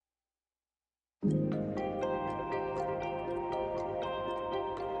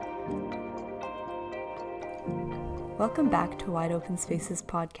Welcome back to Wide Open Spaces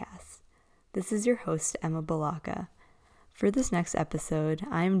podcast. This is your host, Emma Balaka. For this next episode,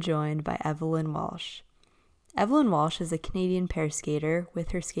 I am joined by Evelyn Walsh. Evelyn Walsh is a Canadian pair skater with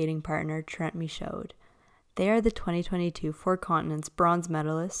her skating partner, Trennt Michaud. They are the 2022 Four Continents bronze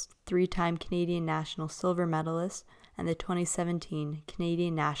medalist, 3-time Canadian national silver medalist, and the 2017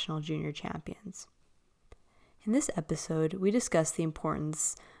 Canadian national junior champions. In this episode, we discuss the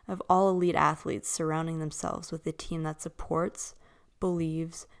importance of all elite athletes surrounding themselves with a team that supports,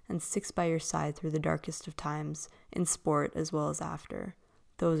 believes, and sticks by your side through the darkest of times, in sport as well as after.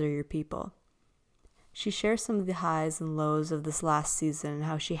 Those are your people. She shares some of the highs and lows of this last season and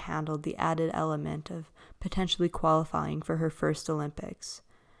how she handled the added element of potentially qualifying for her first Olympics.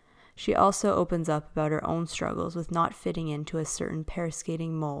 She also opens up about her own struggles with not fitting into a certain pair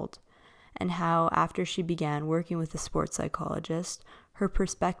skating mold, and how, after she began working with a sports psychologist, her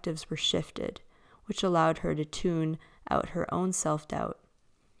perspectives were shifted, which allowed her to tune out her own self-doubt.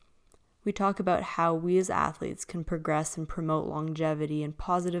 We talk about how we as athletes can progress and promote longevity and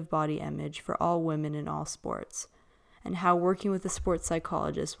positive body image for all women in all sports, and how working with a sports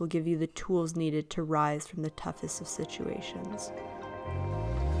psychologist will give you the tools needed to rise from the toughest of situations.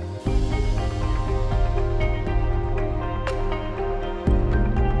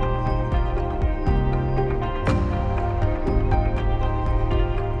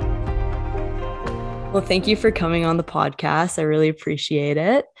 Well, thank you for coming on the podcast. I really appreciate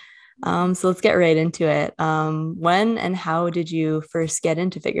it. So let's get right into it. When and how did you first get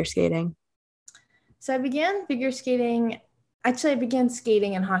into figure skating? So I began figure skating. Actually, I began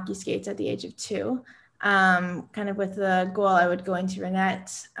skating and hockey skates at the age of 2, kind of with the goal I would go into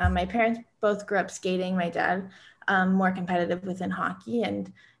Renette. My parents both grew up skating. My dad more competitive within hockey,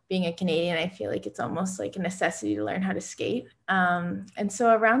 and being a Canadian, I feel like it's almost like a necessity to learn how to skate. And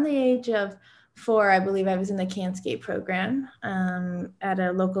so around the age of 4, I believe I was in the Can Skate program at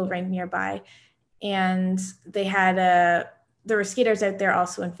a local rink nearby, and there were skaters out there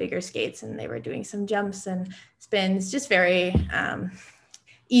also in figure skates, and they were doing some jumps and spins, just very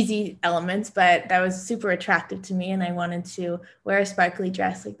easy elements, but that was super attractive to me, and I wanted to wear a sparkly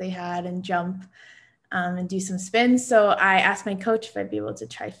dress like they had and jump and do some spins. So I asked my coach if I'd be able to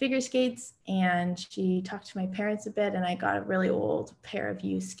try figure skates, and she talked to my parents a bit, and I got a really old pair of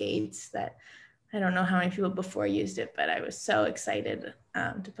used skates that I don't know how many people before used it, but I was so excited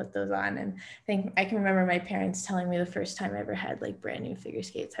to put those on. And I can remember my parents telling me the first time I ever had like brand new figure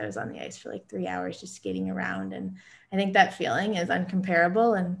skates, I was on the ice for like 3 hours just skating around. And I think that feeling is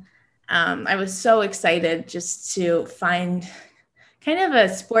uncomparable. And I was so excited just to find kind of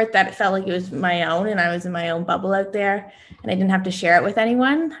a sport that felt like it was my own, and I was in my own bubble out there, and I didn't have to share it with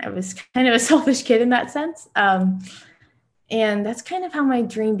anyone. I was kind of a selfish kid in that sense. And that's kind of how my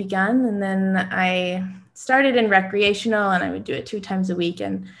dream began. And then I started in recreational, and I would do it 2 times a week.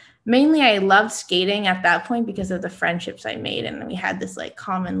 And mainly I loved skating at that point because of the friendships I made. And we had this like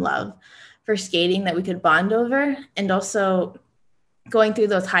common love for skating that we could bond over. And also going through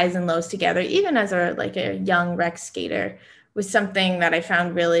those highs and lows together, even as a young rec skater, was something that I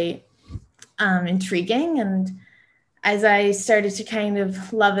found really intriguing. And as I started to kind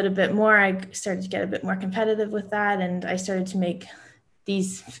of love it a bit more, I started to get a bit more competitive with that. And I started to make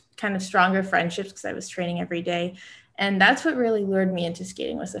these kind of stronger friendships because I was training every day. And that's what really lured me into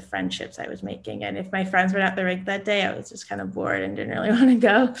skating, was the friendships I was making. And if my friends were at the rink that day, I was just kind of bored and didn't really want to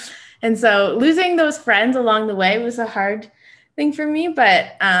go. And so losing those friends along the way was a hard thing for me.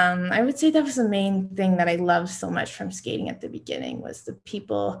 But I would say that was the main thing that I loved so much from skating at the beginning, was the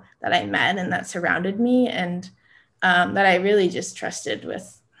people that I met and that surrounded me, and that I really just trusted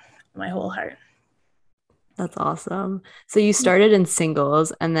with my whole heart. That's awesome. So you started in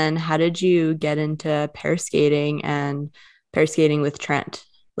singles, and then how did you get into pair skating and pair skating with Trennt?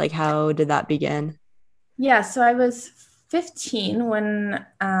 Like, how did that begin? Yeah, so I was 15 when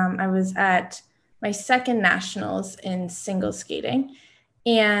I was at my second nationals in single skating.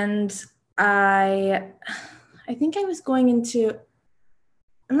 And I think I was I'm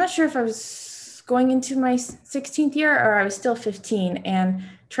not sure if I was going into my 16th year or I was still 15, and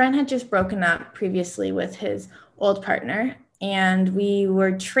Trennt had just broken up previously with his old partner, and we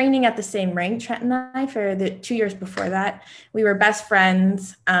were training at the same rink, Trennt and I, for the 2 years before that. We were best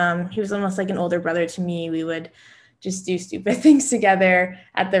friends. He was almost like an older brother to me. We would just do stupid things together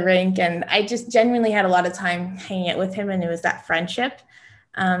at the rink, and I just genuinely had a lot of time hanging out with him, and it was that friendship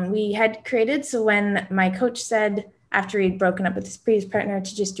we had created. So when my coach said, after he'd broken up with his previous partner,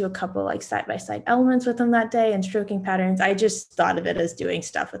 to just do a couple like side-by-side elements with him that day and stroking patterns, I just thought of it as doing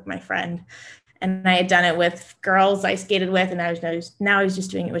stuff with my friend. And I had done it with girls I skated with, and now I was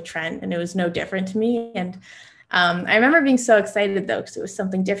just doing it with Trennt, and it was no different to me. And I remember being so excited though, because it was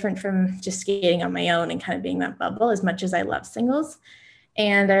something different from just skating on my own and kind of being that bubble, as much as I love singles.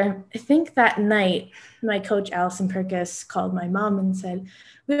 And I think that night, my coach, Allison Perkis, called my mom and said,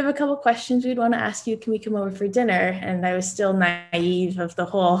 we have a couple questions we'd want to ask you. Can we come over for dinner? And I was still naive of the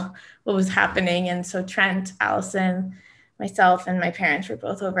whole, what was happening. And so Trennt, Allison, myself, and my parents were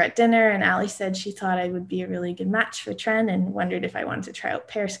both over at dinner. And Allie said she thought I would be a really good match for Trennt and wondered if I wanted to try out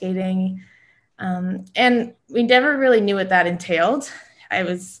pair skating. And we never really knew what that entailed.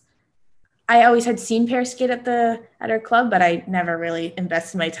 I always had seen pair skate at our club, but I never really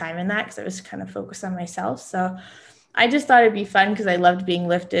invested my time in that because I was kind of focused on myself. So I just thought it'd be fun because I loved being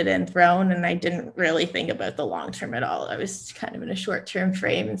lifted and thrown, and I didn't really think about the long term at all. I was kind of in a short term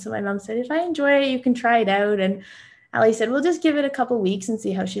frame. And so my mom said, if I enjoy it, you can try it out. And Allie said, we'll just give it a couple weeks and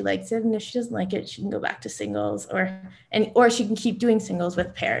see how she likes it. And if she doesn't like it, she can go back to singles or she can keep doing singles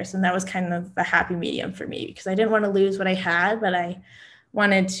with pairs. And that was kind of the happy medium for me because I didn't want to lose what I had, but I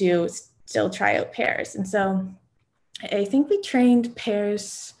wanted to still try out pairs. And so I think we trained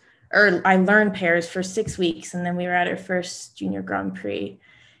pairs, or I learned pairs for 6 weeks. And then we were at our first junior Grand Prix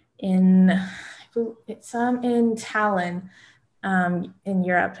in Tallinn, in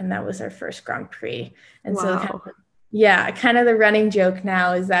Europe. And that was our first Grand Prix. And Wow. kind of the running joke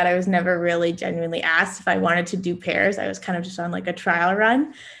now is that I was never really genuinely asked if I wanted to do pairs. I was kind of just on like a trial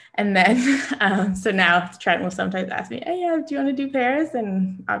run. And then, so now Trennt will sometimes ask me, hey, do you want to do pairs?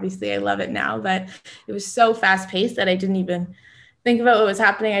 And obviously I love it now, but it was so fast paced that I didn't even think about what was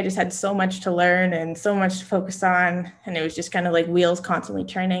happening. I just had so much to learn and so much to focus on. And it was just kind of like wheels constantly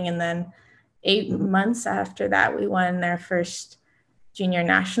turning. And then 8 months after that, we won our first junior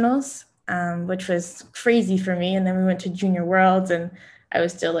nationals, which was crazy for me. And then we went to junior worlds and I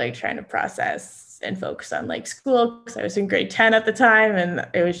was still like trying to process and focus on like school because I was in grade 10 at the time and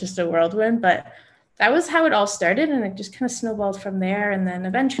it was just a whirlwind. But that was how it all started and it just kind of snowballed from there. And then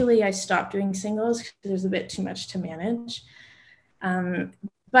eventually I stopped doing singles because it was a bit too much to manage.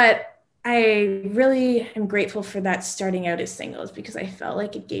 But I really am grateful for that starting out as singles because I felt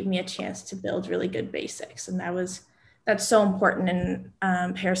like it gave me a chance to build really good basics. And that's so important in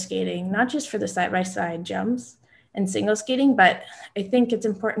pair skating, not just for the side-by-side jumps and single skating, but I think it's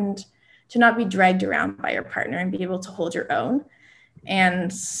important to not be dragged around by your partner and be able to hold your own.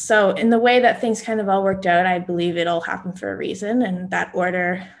 And so in the way that things kind of all worked out, I believe it all happened for a reason. And that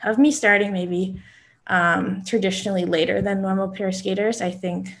order of me starting maybe traditionally later than normal pair skaters, I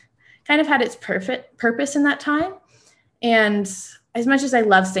think kind of had its perfect purpose in that time. And as much as I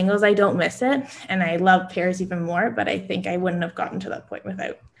love singles, I don't miss it. And I love pairs even more, but I think I wouldn't have gotten to that point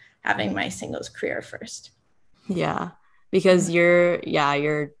without having my singles career first. Yeah. Because your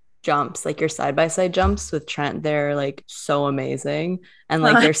jumps, like your side by side jumps with Trennt, they're like so amazing and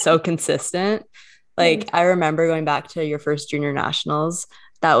like they're so consistent. Like I remember going back to your first junior nationals.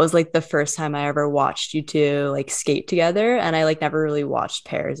 That was like the first time I ever watched you two like skate together. And I like never really watched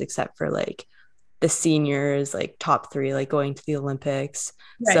pairs except for like the seniors, like top three, like going to the Olympics.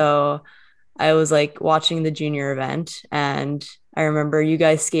 Right. So I was like watching the junior event and I remember you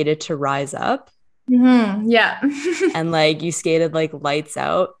guys skated to Rise Up. Mm-hmm. Yeah. And like you skated like lights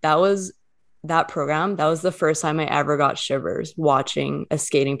out. That program. That was the first time I ever got shivers watching a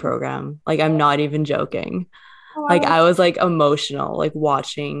skating program. Like I'm not even joking. Oh, Like I was like emotional, like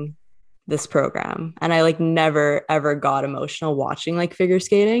watching this program. And I like never ever got emotional watching like figure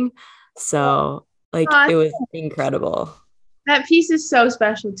skating. So like it was incredible. That piece is so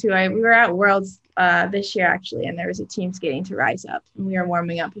special too. We were at Worlds this year actually, and there was a team skating to Rise Up, and we were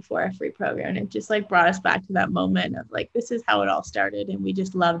warming up before our free program, and it just like brought us back to that moment of like this is how it all started, and we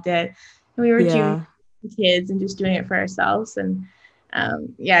just loved it. And we were junior kids and just doing it for ourselves. And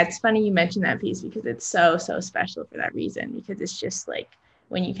it's funny you mentioned that piece because it's so special for that reason because it's just like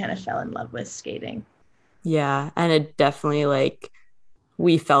when you kind of fell in love with skating. Yeah, and it definitely like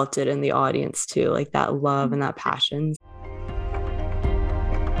we felt it in the audience too, like that love and that passion.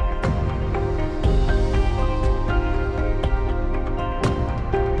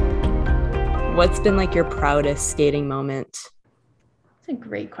 What's been like your proudest skating moment? That's a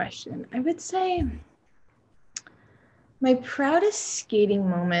great question. I would say my proudest skating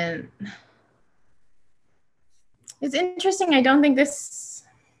moment. It's interesting. I don't think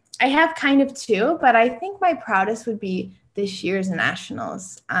I have kind of two, but I think my proudest would be this year's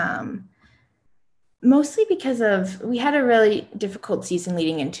nationals. Mostly because we had a really difficult season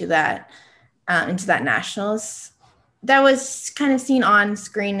leading into that nationals. That was kind of seen on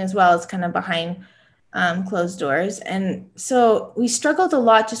screen as well as kind of behind closed doors. And so we struggled a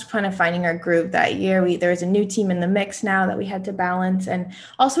lot just kind of finding our groove that year. There was a new team in the mix now that we had to balance. And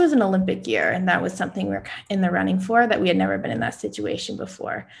also it was an Olympic year. And that was something we were in the running for, that we had never been in that situation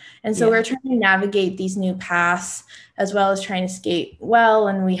before. And so we were trying to navigate these new paths as well as trying to skate well.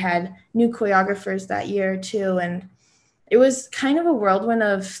 And we had new choreographers that year too. And it was kind of a whirlwind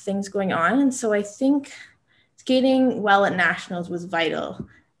of things going on. And so I think skating well at nationals was vital.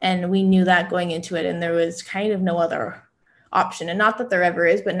 And we knew that going into it. And there was kind of no other option. And not that there ever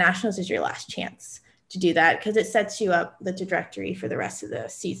is, but nationals is your last chance to do that, because it sets you up the trajectory for the rest of the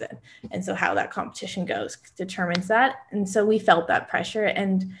season. And so how that competition goes determines that. And so we felt that pressure.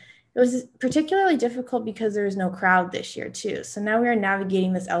 And it was particularly difficult because there was no crowd this year too. So now we are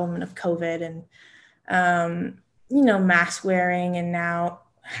navigating this element of COVID and, mask wearing, and now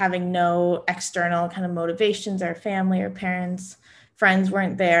having no external kind of motivations. Our family or parents, friends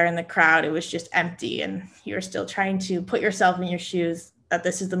weren't there in the crowd. It was just empty. And you're still trying to put yourself in your shoes that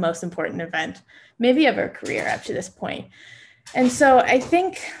this is the most important event, maybe of our career up to this point. And so I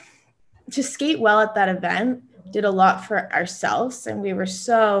think to skate well at that event did a lot for ourselves. And we were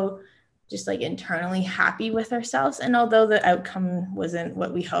so just like internally happy with ourselves. And although the outcome wasn't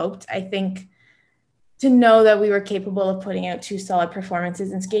what we hoped, I think to know that we were capable of putting out 2 solid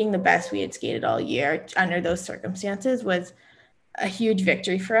performances and skating the best we had skated all year under those circumstances was a huge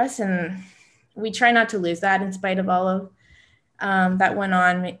victory for us. And we try not to lose that in spite of all of that went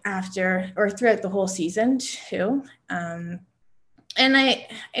on after or throughout the whole season too. And I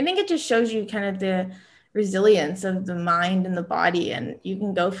think it just shows you kind of the resilience of the mind and the body. And you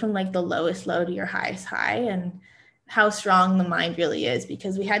can go from like the lowest low to your highest high, and how strong the mind really is,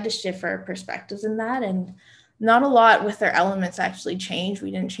 because we had to shift our perspectives in that. And not a lot with our elements actually changed.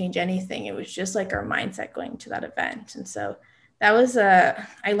 We didn't change anything. It was just like our mindset going to that event. And so that was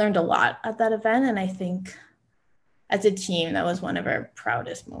I learned a lot at that event. And I think as a team, that was one of our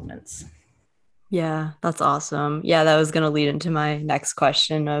proudest moments. Yeah, that's awesome. Yeah, that was going to lead into my next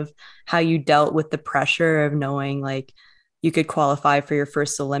question of how you dealt with the pressure of knowing like you could qualify for your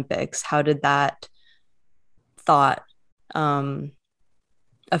first Olympics. How did that thought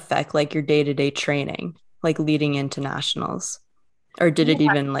affect like your day-to-day training, like leading into nationals? Or did it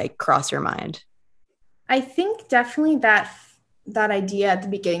even like cross your mind? I think definitely that idea at the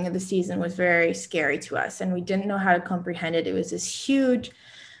beginning of the season was very scary to us, and we didn't know how to comprehend it. It was this huge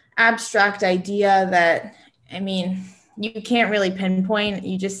abstract idea that, I mean, you can't really pinpoint.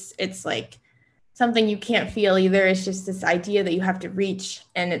 It's like something you can't feel either. It's just this idea that you have to reach,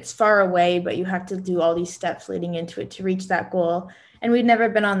 and it's far away, but you have to do all these steps leading into it to reach that goal. And we'd never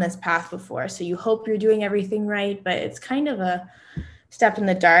been on this path before. So you hope you're doing everything right, but it's kind of a step in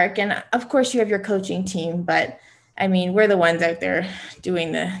the dark. And of course you have your coaching team, but I mean, we're the ones out there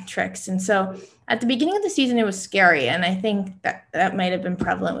doing the tricks. And so at the beginning of the season, it was scary. And I think that might have been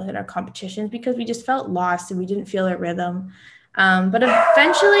prevalent within our competitions because we just felt lost and we didn't feel our rhythm. But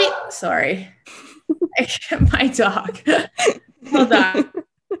eventually, sorry, my dog. Hold on.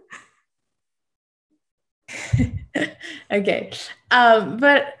 Okay.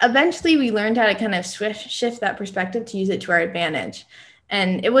 But eventually we learned how to kind of shift that perspective to use it to our advantage.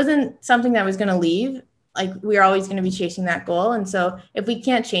 And it wasn't something that was going to leave. Like, we're always going to be chasing that goal. And so if we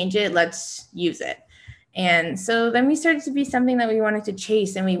can't change it, let's use it. And so then we started to be something that we wanted to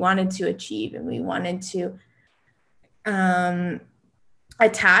chase and we wanted to achieve, and we wanted to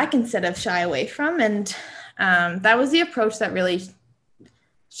attack instead of shy away from. And that was the approach that really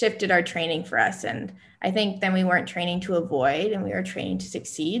shifted our training for us. And I think then we weren't training to avoid, and we were training to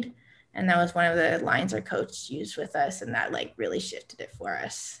succeed. And that was one of the lines our coach used with us. And that like really shifted it for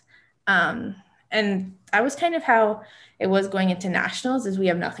us. And that was kind of how it was going into nationals, is we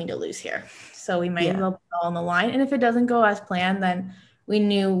have nothing to lose here. So we might as well put it all on the line. And if it doesn't go as planned, then we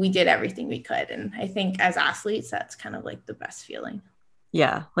knew we did everything we could. And I think as athletes, that's kind of like the best feeling.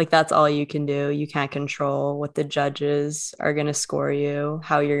 Yeah, like that's all you can do. You can't control what the judges are going to score you,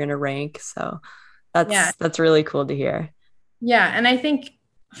 how you're going to rank. So that's really cool to hear. Yeah. And I think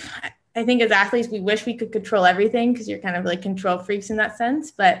as athletes, we wish we could control everything, because you're kind of like control freaks in that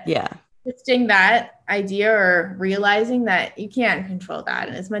sense. But yeah, shifting that idea or realizing that you can't control that,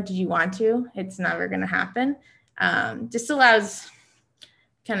 and as much as you want to, it's never going to happen, just allows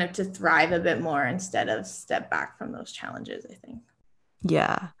kind of to thrive a bit more instead of step back from those challenges, I think.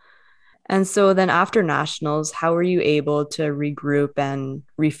 Yeah. And so then after nationals, how were you able to regroup and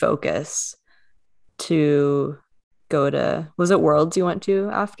refocus to go to, was it Worlds you went to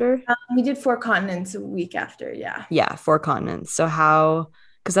after? We did 4 continents a week after. Yeah. Yeah, 4 continents. So how,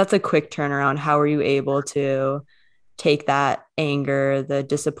 because that's a quick turnaround. How were you able to take that anger, the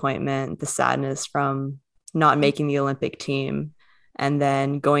disappointment, the sadness from not making the Olympic team, and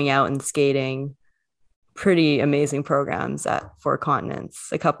then going out and skating pretty amazing programs at Four Continents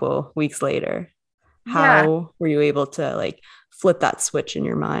a couple weeks later. Yeah. How were you able to like flip that switch in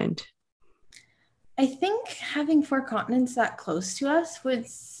your mind? I think having Four Continents that close to us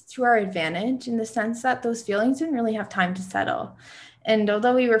was to our advantage in the sense that those feelings didn't really have time to settle. And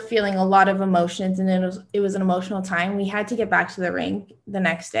although we were feeling a lot of emotions and it was an emotional time, we had to get back to the rink the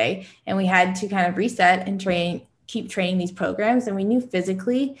next day and we had to kind of reset and keep training these programs. And we knew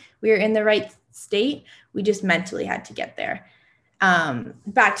physically we were in the right state. We just mentally had to get there.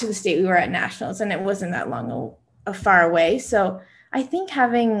 Back to the state we were at nationals, and it wasn't that long a far away. So I think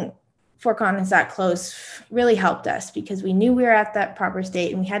having Four Continents that close really helped us because we knew we were at that proper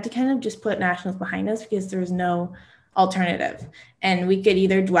state and we had to kind of just put nationals behind us because there was no alternative. And we could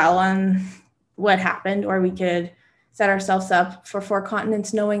either dwell on what happened or we could set ourselves up for Four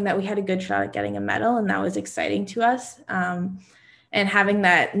Continents knowing that we had a good shot at getting a medal, and that was exciting to us. And having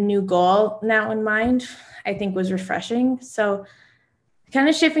that new goal now in mind, I think was refreshing. So kind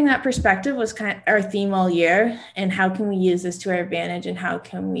of shifting that perspective was kind of our theme all year, and how can we use this to our advantage and how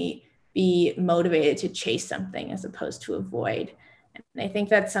can we be motivated to chase something as opposed to avoid. And I think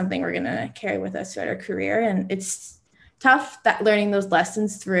that's something we're going to carry with us throughout our career. And it's tough that learning those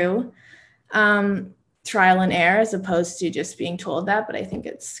lessons through trial and error as opposed to just being told that. But I think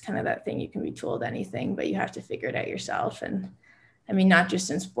it's kind of that thing, you can be told anything, but you have to figure it out yourself. And I mean, not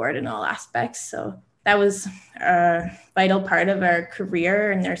just in sport, in all aspects. So that was a vital part of our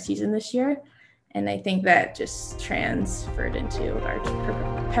career and our season this year. And I think that just transferred into our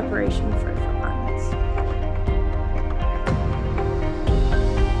preparation for finals.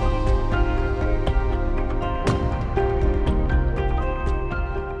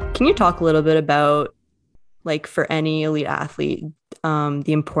 Can you talk a little bit about, like, for any elite athlete, the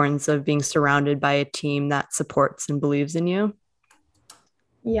importance of being surrounded by a team that supports and believes in you?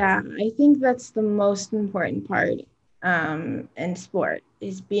 Yeah, I think that's the most important part in sport,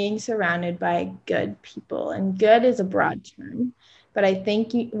 is being surrounded by good people. And good is a broad term, but I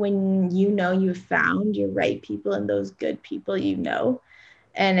think when you've found your right people and those good people,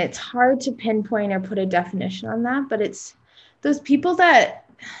 and it's hard to pinpoint or put a definition on that, but it's those people that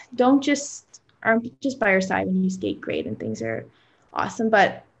aren't just by your side when you skate great and things are awesome,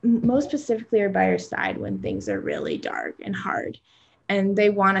 but most specifically are by your side when things are really dark and hard. And they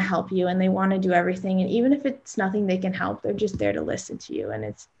want to help you and they want to do everything. And even if it's nothing they can help, they're just there to listen to you. And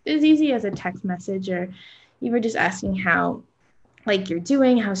it's as easy as a text message, or even just asking how you're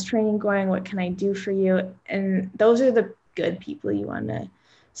doing, how's training going, what can I do for you? And those are the good people you want to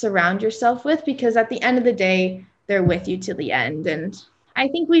surround yourself with, because at the end of the day, they're with you to the end. And I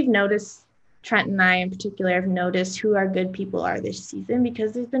think we've noticed, Trennt and I in particular have noticed who our good people are this season,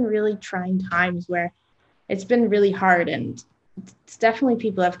 because there's been really trying times where it's been really hard, and it's definitely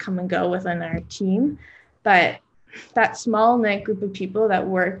people have come and go within our team, but that small knit group of people that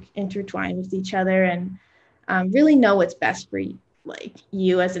work intertwined with each other and really know what's best for you,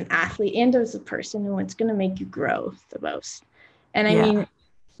 you as an athlete and as a person, and what's going to make you grow the most. And I mean,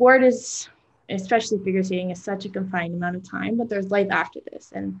 sport is, especially figure skating, is such a confined amount of time, but there's life after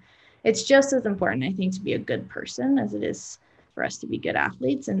this. And it's just as important, I think, to be a good person as it is for us to be good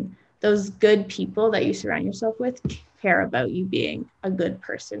athletes. And those good people that you surround yourself with care about you being a good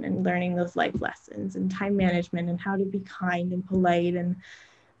person and learning those life lessons and time management and how to be kind and polite and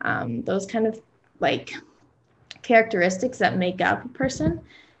those kind of characteristics that make up a person.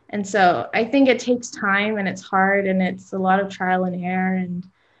 And so I think it takes time, and it's hard, and it's a lot of trial and error, and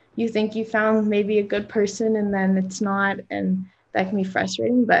you think you found maybe a good person and then it's not, and that can be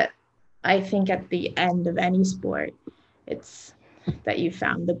frustrating. But I think at the end of any sport, it's that you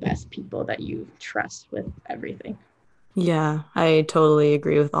found the best people that you trust with everything. Yeah, I totally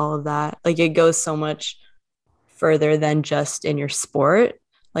agree with all of that. It goes so much further than just in your sport.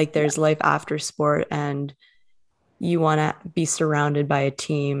 There's life after sport, and you want to be surrounded by a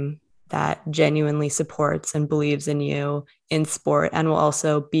team that genuinely supports and believes in you in sport and will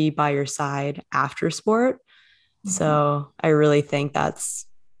also be by your side after sport. Mm-hmm. So I really think that's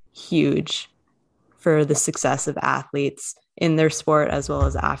huge for the success of athletes in their sport as well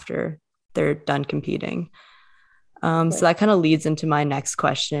as after they're done competing. So that kind of leads into my next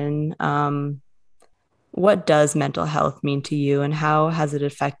question. What does mental health mean to you, and how has it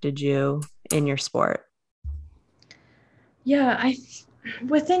affected you in your sport? Yeah,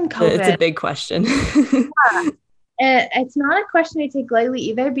 within COVID. It's a big question. Yeah. And it's not a question I take lightly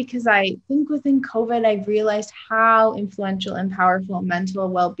either, because I think within COVID, I've realized how influential and powerful mental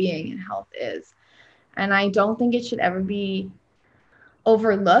well-being and health is. And I don't think it should ever be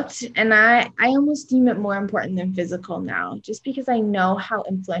overlooked. And I almost deem it more important than physical now, just because I know how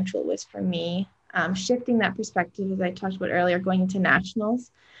influential it was for me. Shifting that perspective, as I talked about earlier, going into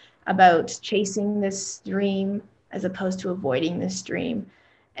nationals, about chasing this dream as opposed to avoiding this dream.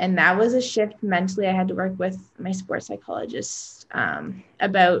 And that was a shift mentally. I had to work with my sports psychologist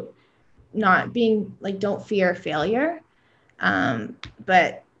about not being like, don't fear failure,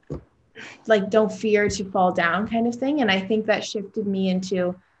 but like, don't fear to fall down kind of thing. And I think that shifted me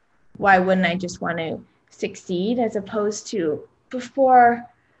into, why wouldn't I just want to succeed, as opposed to before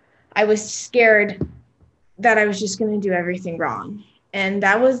I was scared that I was just going to do everything wrong. And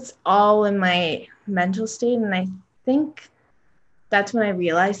that was all in my mental state. And I think that's when I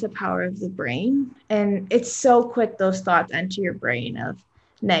realized the power of the brain. And it's so quick, those thoughts enter your brain of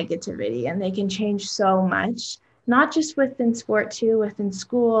negativity, and they can change so much, not just within sport too, within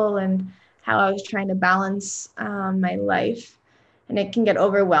school, and how I was trying to balance my life. And it can get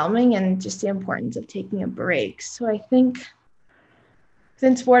overwhelming, and just the importance of taking a break. So I think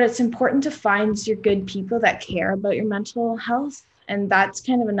in sport, it's important to find your good people that care about your mental health. And that's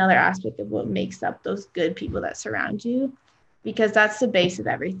kind of another aspect of what makes up those good people that surround you, because that's the base of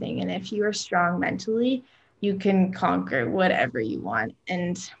everything. And if you are strong mentally, you can conquer whatever you want.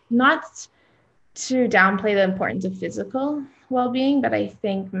 And not to downplay the importance of physical well-being, but I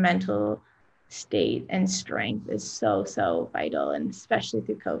think mental state and strength is so, so vital. And especially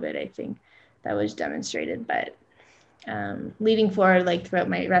through COVID, I think that was demonstrated. But leading forward, like throughout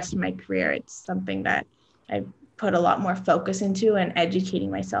my rest of my career, it's something that I put a lot more focus into and educating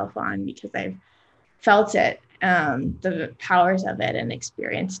myself on, because I've felt it, the powers of it, and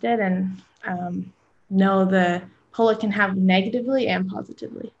experienced it, and know the pull it can have negatively and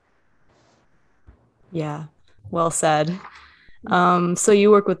positively. Yeah, well said. So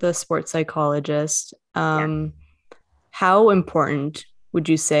you work with a sports psychologist. Yeah. How important would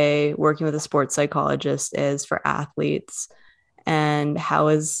you say working with a sports psychologist is for athletes, and how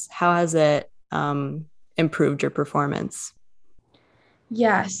has it improved your performance?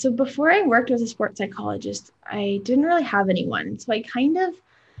 Yeah. So before I worked with a sports psychologist, I didn't really have anyone. So I kind of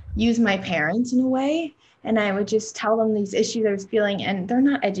used my parents in a way. And I would just tell them these issues I was feeling, and they're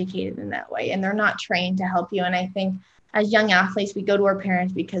not educated in that way, and they're not trained to help you. And I think as young athletes, we go to our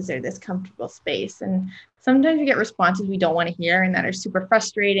parents because they're this comfortable space. And sometimes we get responses we don't want to hear and that are super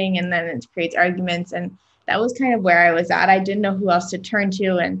frustrating. And then it creates arguments. And that was kind of where I was at. I didn't know who else to turn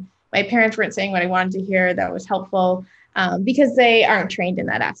to. And my parents weren't saying what I wanted to hear that was helpful, because they aren't trained in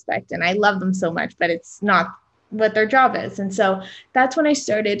that aspect. And I love them so much, but it's not what their job is. And so that's when I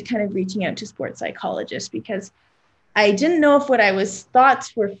started kind of reaching out to sports psychologists, because I didn't know if what I was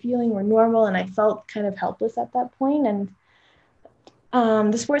thoughts were feeling were normal, and I felt kind of helpless at that point.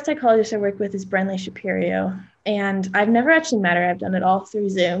 And the sports psychologist I work with is Brenley Shapiro, and I've never actually met her. I've done it all through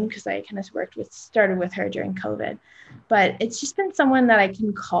Zoom, because I kind of started with her during COVID. But it's just been someone that I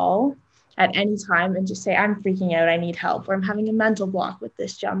can call at any time and just say, I'm freaking out, I need help, or I'm having a mental block with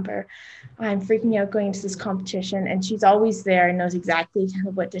this jumper, I'm freaking out going into this competition. And she's always there and knows exactly kind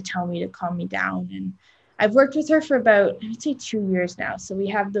of what to tell me to calm me down. And I've worked with her for about, I would say, 2 years now. So we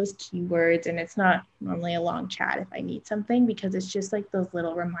have those keywords, and it's not normally a long chat if I need something, because it's just like those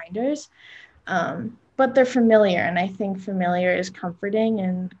little reminders. But they're familiar, and I think familiar is comforting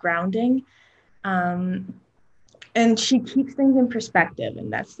and grounding. And she keeps things in perspective,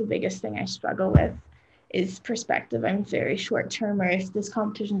 and that's the biggest thing I struggle with, is perspective. I'm very short term, or if this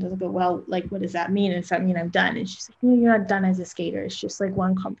competition doesn't go well, like, what does that mean? Does that mean I'm done? And she's like, no, you're not done as a skater. It's just like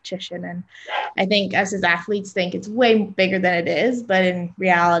one competition. And I think us as athletes think it's way bigger than it is, but in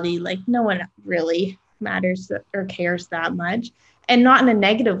reality, like, no one really matters or cares that much, and not in a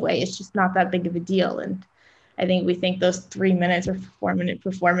negative way. It's just not that big of a deal. And I think we think those 3 minutes or 4 minute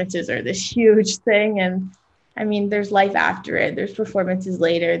performances are this huge thing. And I mean, there's life after it. There's performances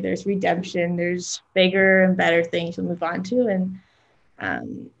later. There's redemption. There's bigger and better things to move on to.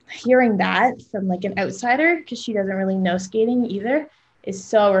 And hearing that from like an outsider, because she doesn't really know skating either, is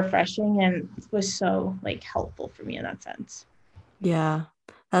so refreshing, and was so like helpful for me in that sense. Yeah,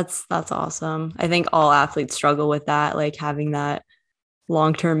 that's awesome. I think all athletes struggle with that, like having that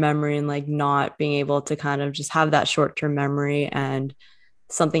long-term memory and like not being able to kind of just have that short-term memory, and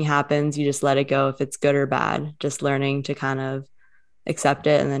something happens, you just let it go, if it's good or bad, just learning to kind of accept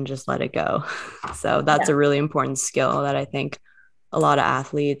it and then just let it go. So that's Yeah. a really important skill that I think a lot of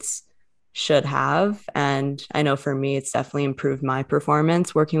athletes should have. And I know for me, it's definitely improved my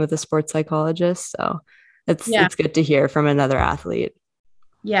performance working with a sports psychologist. So Yeah. it's good to hear from another athlete.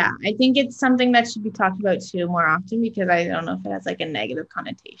 Yeah, I think it's something that should be talked about too more often, because I don't know if it has like a negative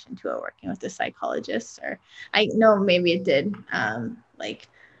connotation to it working with a psychologist, or I know maybe it did like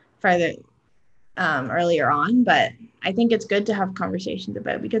further earlier on, but I think it's good to have conversations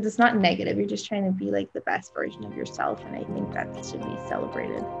about it because it's not negative. You're just trying to be like the best version of yourself. And I think that should be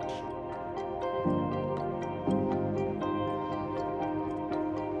celebrated.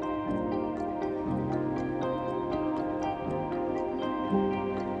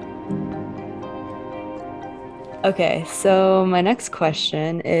 Okay, so my next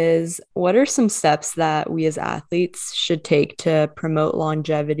question is, what are some steps that we as athletes should take to promote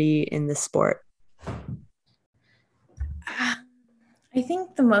longevity in the sport? I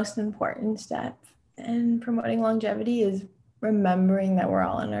think the most important step in promoting longevity is remembering that we're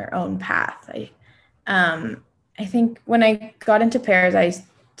all on our own path. I think when I got into pairs, I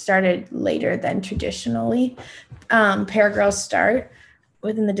started later than traditionally pair girls start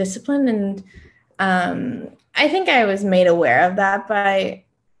within the discipline. And I think I was made aware of that by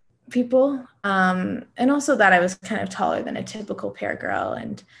people. And also that I was kind of taller than a typical pair girl.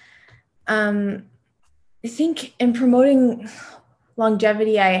 And I think in promoting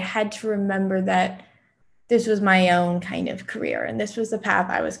longevity, I had to remember that this was my own kind of career and this was the path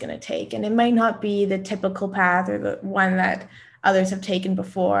I was going to take. And it might not be the typical path or the one that others have taken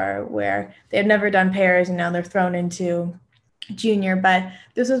before, where they've never done pairs and now they're thrown into junior, but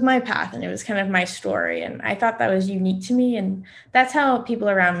this was my path and it was kind of my story. And I thought that was unique to me. And that's how people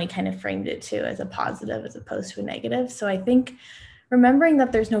around me kind of framed it too, as a positive as opposed to a negative. So I think remembering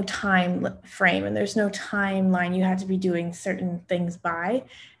that there's no time frame and there's no timeline you have to be doing certain things by.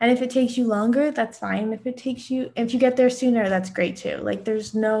 And if it takes you longer, that's fine. If you get there sooner, that's great too. Like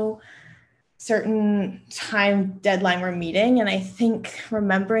there's no certain time deadline we're meeting. And I think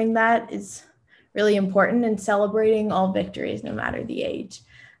remembering that is really important, and celebrating all victories, no matter the age.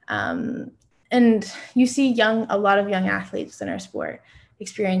 And you see a lot of young athletes in our sport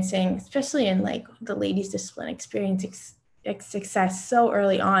experiencing, especially in like the ladies discipline, experiencing success so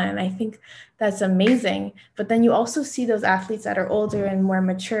early on. And I think that's amazing. But then you also see those athletes that are older and more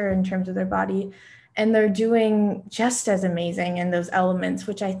mature in terms of their body, and they're doing just as amazing in those elements,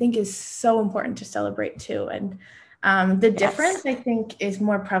 which I think is so important to celebrate too. And the difference, I think, is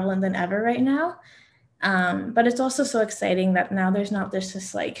more prevalent than ever right now. But it's also so exciting that now there's not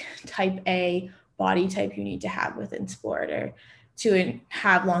this like type A body type you need to have within sport, or to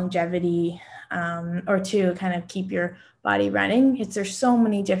have longevity, or to kind of keep your body running. There's so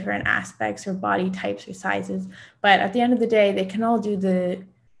many different aspects or body types or sizes, but at the end of the day, they can all do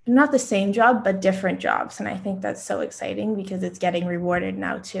not the same job, but different jobs. And I think that's so exciting because it's getting rewarded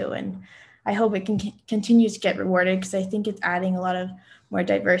now too. And I hope it can continue to get rewarded, because I think it's adding a lot of more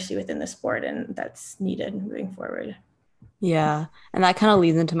diversity within the sport, and that's needed moving forward. Yeah, and that kind of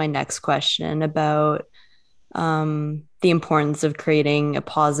leads into my next question about the importance of creating a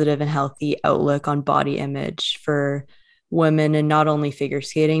positive and healthy outlook on body image for women in not only figure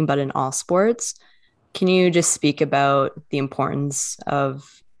skating, but in all sports. Can you just speak about the importance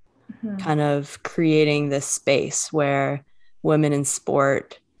of kind of creating this space where women in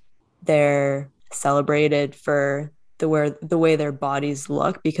sport, they're celebrated for the way their bodies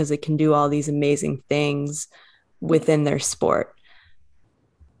look, because it can do all these amazing things within their sport?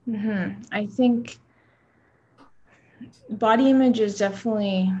 I think body image is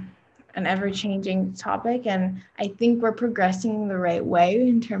definitely an ever-changing topic, and I think we're progressing the right way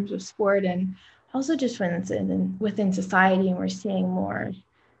in terms of sport, and also just within society. And we're seeing more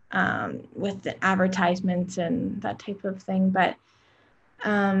with the advertisements and that type of thing. But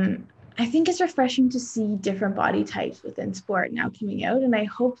I think it's refreshing to see different body types within sport now coming out, and I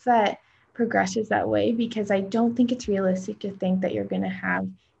hope that progresses that way, because I don't think it's realistic to think that you're going to have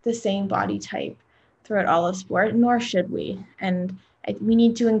the same body type throughout all of sport, nor should we. And we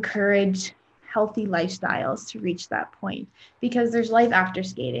need to encourage healthy lifestyles to reach that point, because there's life after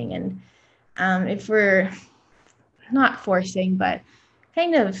skating. And if we're not forcing, but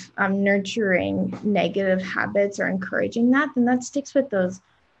kind of nurturing negative habits or encouraging that, then that sticks with those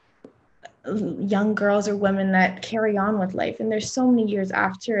young girls or women that carry on with life. And there's so many years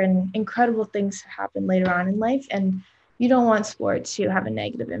after, and incredible things happen later on in life, and you don't want sport to have a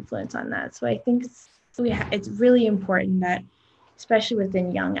negative influence on that. So I think it's really important that, especially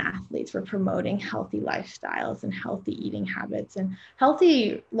within young athletes, we're promoting healthy lifestyles and healthy eating habits and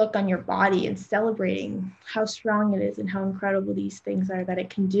healthy look on your body, and celebrating how strong it is and how incredible these things are that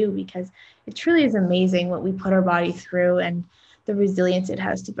it can do, because it truly is amazing what we put our body through, and the resilience it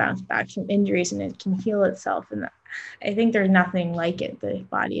has to bounce back from injuries, and it can heal itself. And I think there's nothing like it, the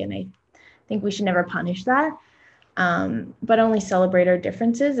body. And I think we should never punish that. but only celebrate our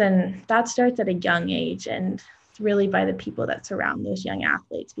differences. And that starts at a young age, and really by the people that surround those young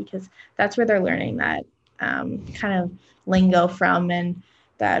athletes, because that's where they're learning that kind of lingo from, and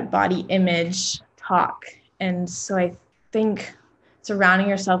that body image talk. And so I think surrounding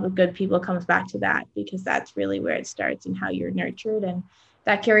yourself with good people comes back to that, because that's really where it starts and how you're nurtured, and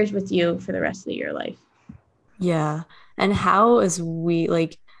that carries with you for the rest of your life. Yeah. And how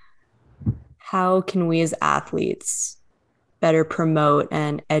can we as athletes better promote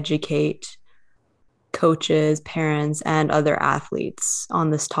and educate coaches, parents, and other athletes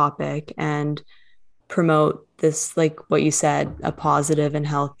on this topic and promote this, like what you said, a positive and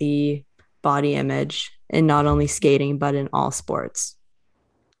healthy body image in not only skating, but in all sports?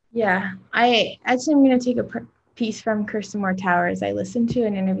 Yeah, I actually am going to take a piece from Kirsten Moore Towers. I listened to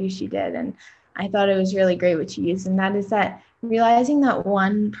an interview she did, and I thought it was really great what she used. And that is that realizing that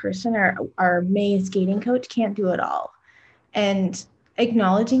one person, or our main skating coach, can't do it all. And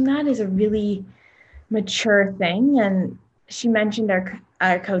acknowledging that is a really mature thing. And she mentioned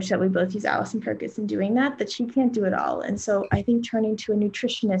our coach that we both use, Allison Perkins, in doing that she can't do it all. And so I think turning to a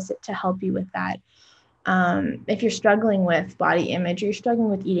nutritionist to help you with that, if you're struggling with body image or you're struggling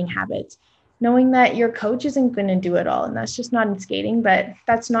with eating habits, knowing that your coach isn't going to do it all. And that's just not in skating, but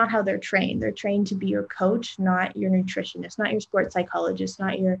that's not how they're trained. They're trained to be your coach, not your nutritionist, not your sports psychologist,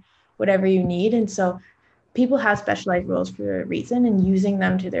 not your whatever you need. And so people have specialized roles for a reason, and using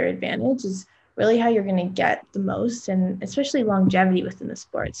them to their advantage is really how you're going to get the most, and especially longevity within the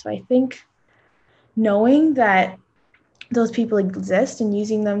sport. So I think knowing that those people exist and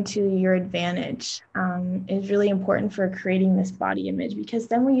using them to your advantage is really important for creating this body image, because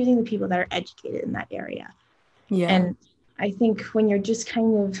then we're using the people that are educated in that area. Yeah. And I think when you're just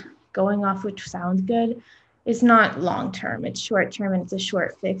kind of going off which sounds good, it's not long term, it's short term, and it's a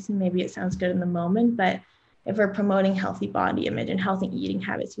short fix, and maybe it sounds good in the moment. But if we're promoting healthy body image and healthy eating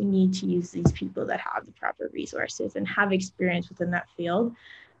habits, we need to use these people that have the proper resources and have experience within that field,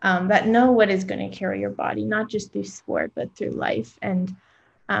 that know what is going to carry your body, not just through sport, but through life, and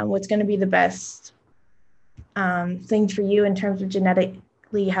what's going to be the best thing for you in terms of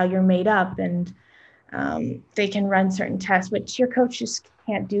genetically how you're made up. And they can run certain tests, which your coach just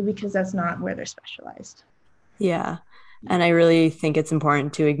can't do, because that's not where they're specialized. Yeah. And I really think it's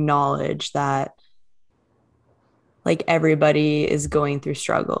important to acknowledge that like everybody is going through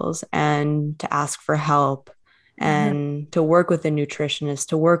struggles, and to ask for help and to work with a nutritionist,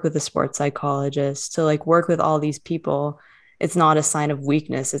 to work with a sports psychologist, to like work with all these people. It's not a sign of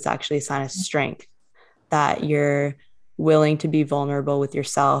weakness. It's actually a sign of strength, that you're willing to be vulnerable with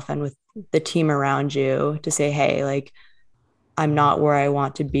yourself and with the team around you, to say, hey, like, I'm not where I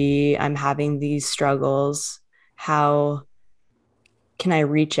want to be. I'm having these struggles. How can I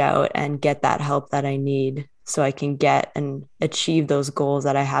reach out and get that help that I need so I can get and achieve those goals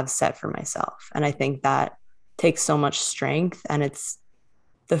that I have set for myself? And I think that takes so much strength, and it's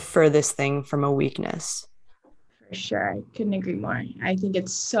the furthest thing from a weakness. For sure. I couldn't agree more. I think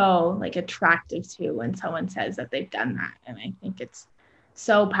it's so like attractive too when someone says that they've done that. And I think it's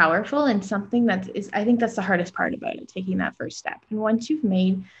so powerful, and something I think that's the hardest part about it, taking that first step. And once you've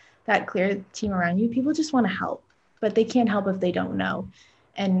made that clear team around you, people just want to help, but they can't help if they don't know.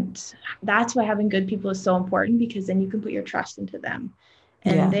 And that's why having good people is so important, because then you can put your trust into them.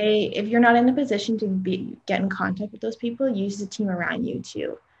 And Yeah. if you're not in a position to get in contact with those people, use the team around you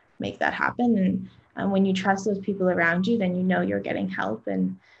to make that happen. And when you trust those people around you, then you know you're getting help.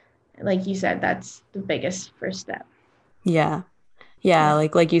 And like you said, that's the biggest first step. Yeah. Yeah, Yeah.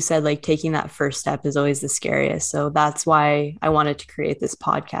 like you said, like taking that first step is always the scariest. So that's why I wanted to create this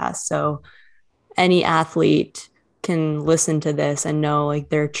podcast. So any athlete can listen to this and know like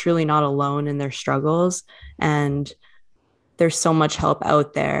they're truly not alone in their struggles, and there's so much help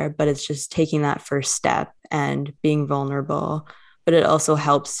out there, but it's just taking that first step and being vulnerable. But it also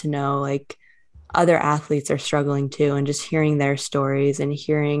helps to know like other athletes are struggling too, and just hearing their stories and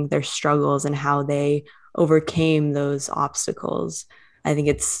hearing their struggles and how they overcame those obstacles. I think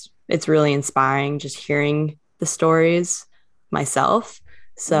it's really inspiring just hearing the stories myself.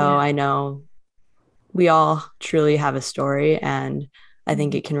 So Yeah, I know we all truly have a story, and I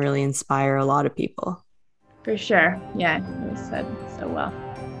think it can really inspire a lot of people. for sure. Yeah, it was said so well.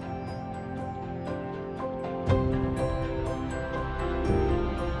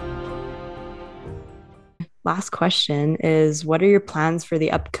 Last question is, what are your plans for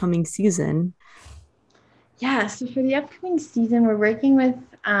the upcoming season? Yeah, so for the upcoming season, we're working with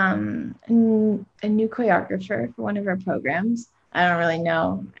a new choreographer for one of our programs. I don't really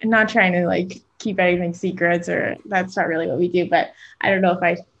know. I'm not trying to keep anything secrets, or that's not really what we do, but I don't know if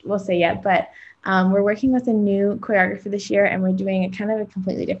I will say yet. But We're working with a new choreographer this year, and we're doing a kind of a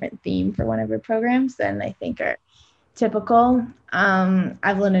completely different theme for one of our programs than I think are typical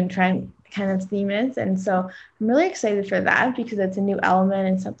Evelyn and Trennt kind of theme is. And so I'm really excited for that because it's a new element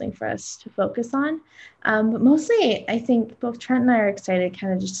and something for us to focus on. But mostly, I think both Trennt and I are excited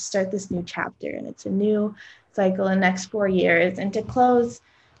kind of just to start this new chapter. And it's a new cycle in the next 4 years and to close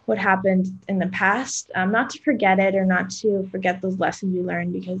what happened in the past, not to forget it or not to forget those lessons we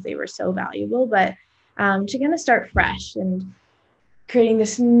learned because they were so valuable, but to kind of start fresh and creating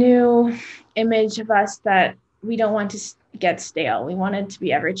this new image of us that we don't want to get stale. We want it to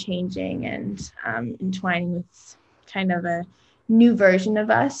be ever changing and entwining with kind of a new version of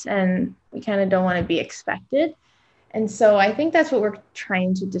us. And we kind of don't want to be expected. And so I think that's what we're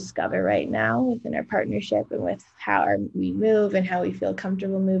trying to discover right now within our partnership and with how we move and how we feel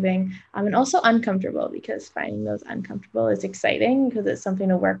comfortable moving, and also uncomfortable, because finding those uncomfortable is exciting because it's something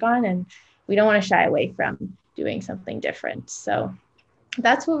to work on and we don't want to shy away from doing something different. So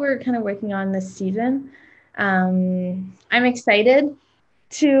that's what we're kind of working on this season. I'm excited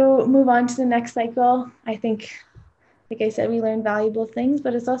to move on to the next cycle. I think, like I said, we learned valuable things,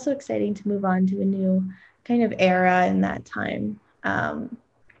 but it's also exciting to move on to a new kind of era in that time,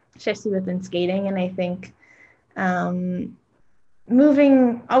 especially within skating. And I think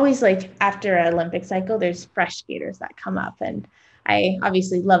moving always, like after an Olympic cycle, there's fresh skaters that come up. And I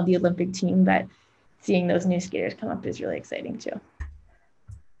obviously love the Olympic team, but seeing those new skaters come up is really exciting too.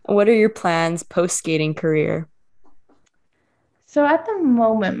 What are your plans post-skating career? So at the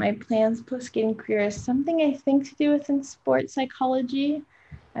moment, my plans post-skating career is something I think to do within sports psychology.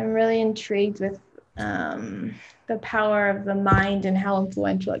 I'm really intrigued with the power of the mind and how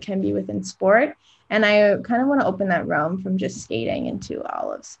influential it can be within sport. And I kind of want to open that realm from just skating into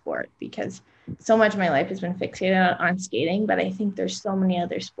all of sport, because so much of my life has been fixated on skating, but I think there's so many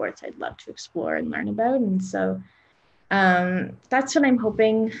other sports I'd love to explore and learn about. And so that's what I'm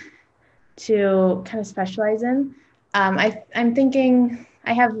hoping to kind of specialize in. I'm thinking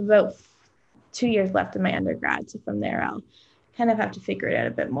I have about 2 years left in my undergrad. So from there, I'll kind of have to figure it out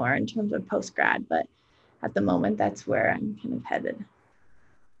a bit more in terms of post-grad. But at the moment, that's where I'm kind of headed.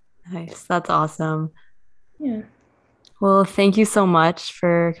 Nice. That's awesome. Yeah. Well, thank you so much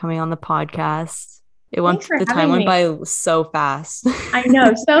for coming on the podcast. Thanks for The time having went me. by so fast. I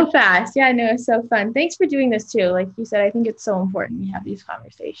know, so fast. Yeah, I know, it's so fun. Thanks for doing this too. Like you said, I think it's so important we have these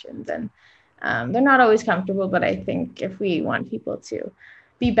conversations, and they're not always comfortable, but I think if we want people to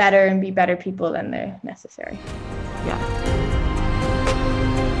be better and be better people, then they're necessary. Yeah.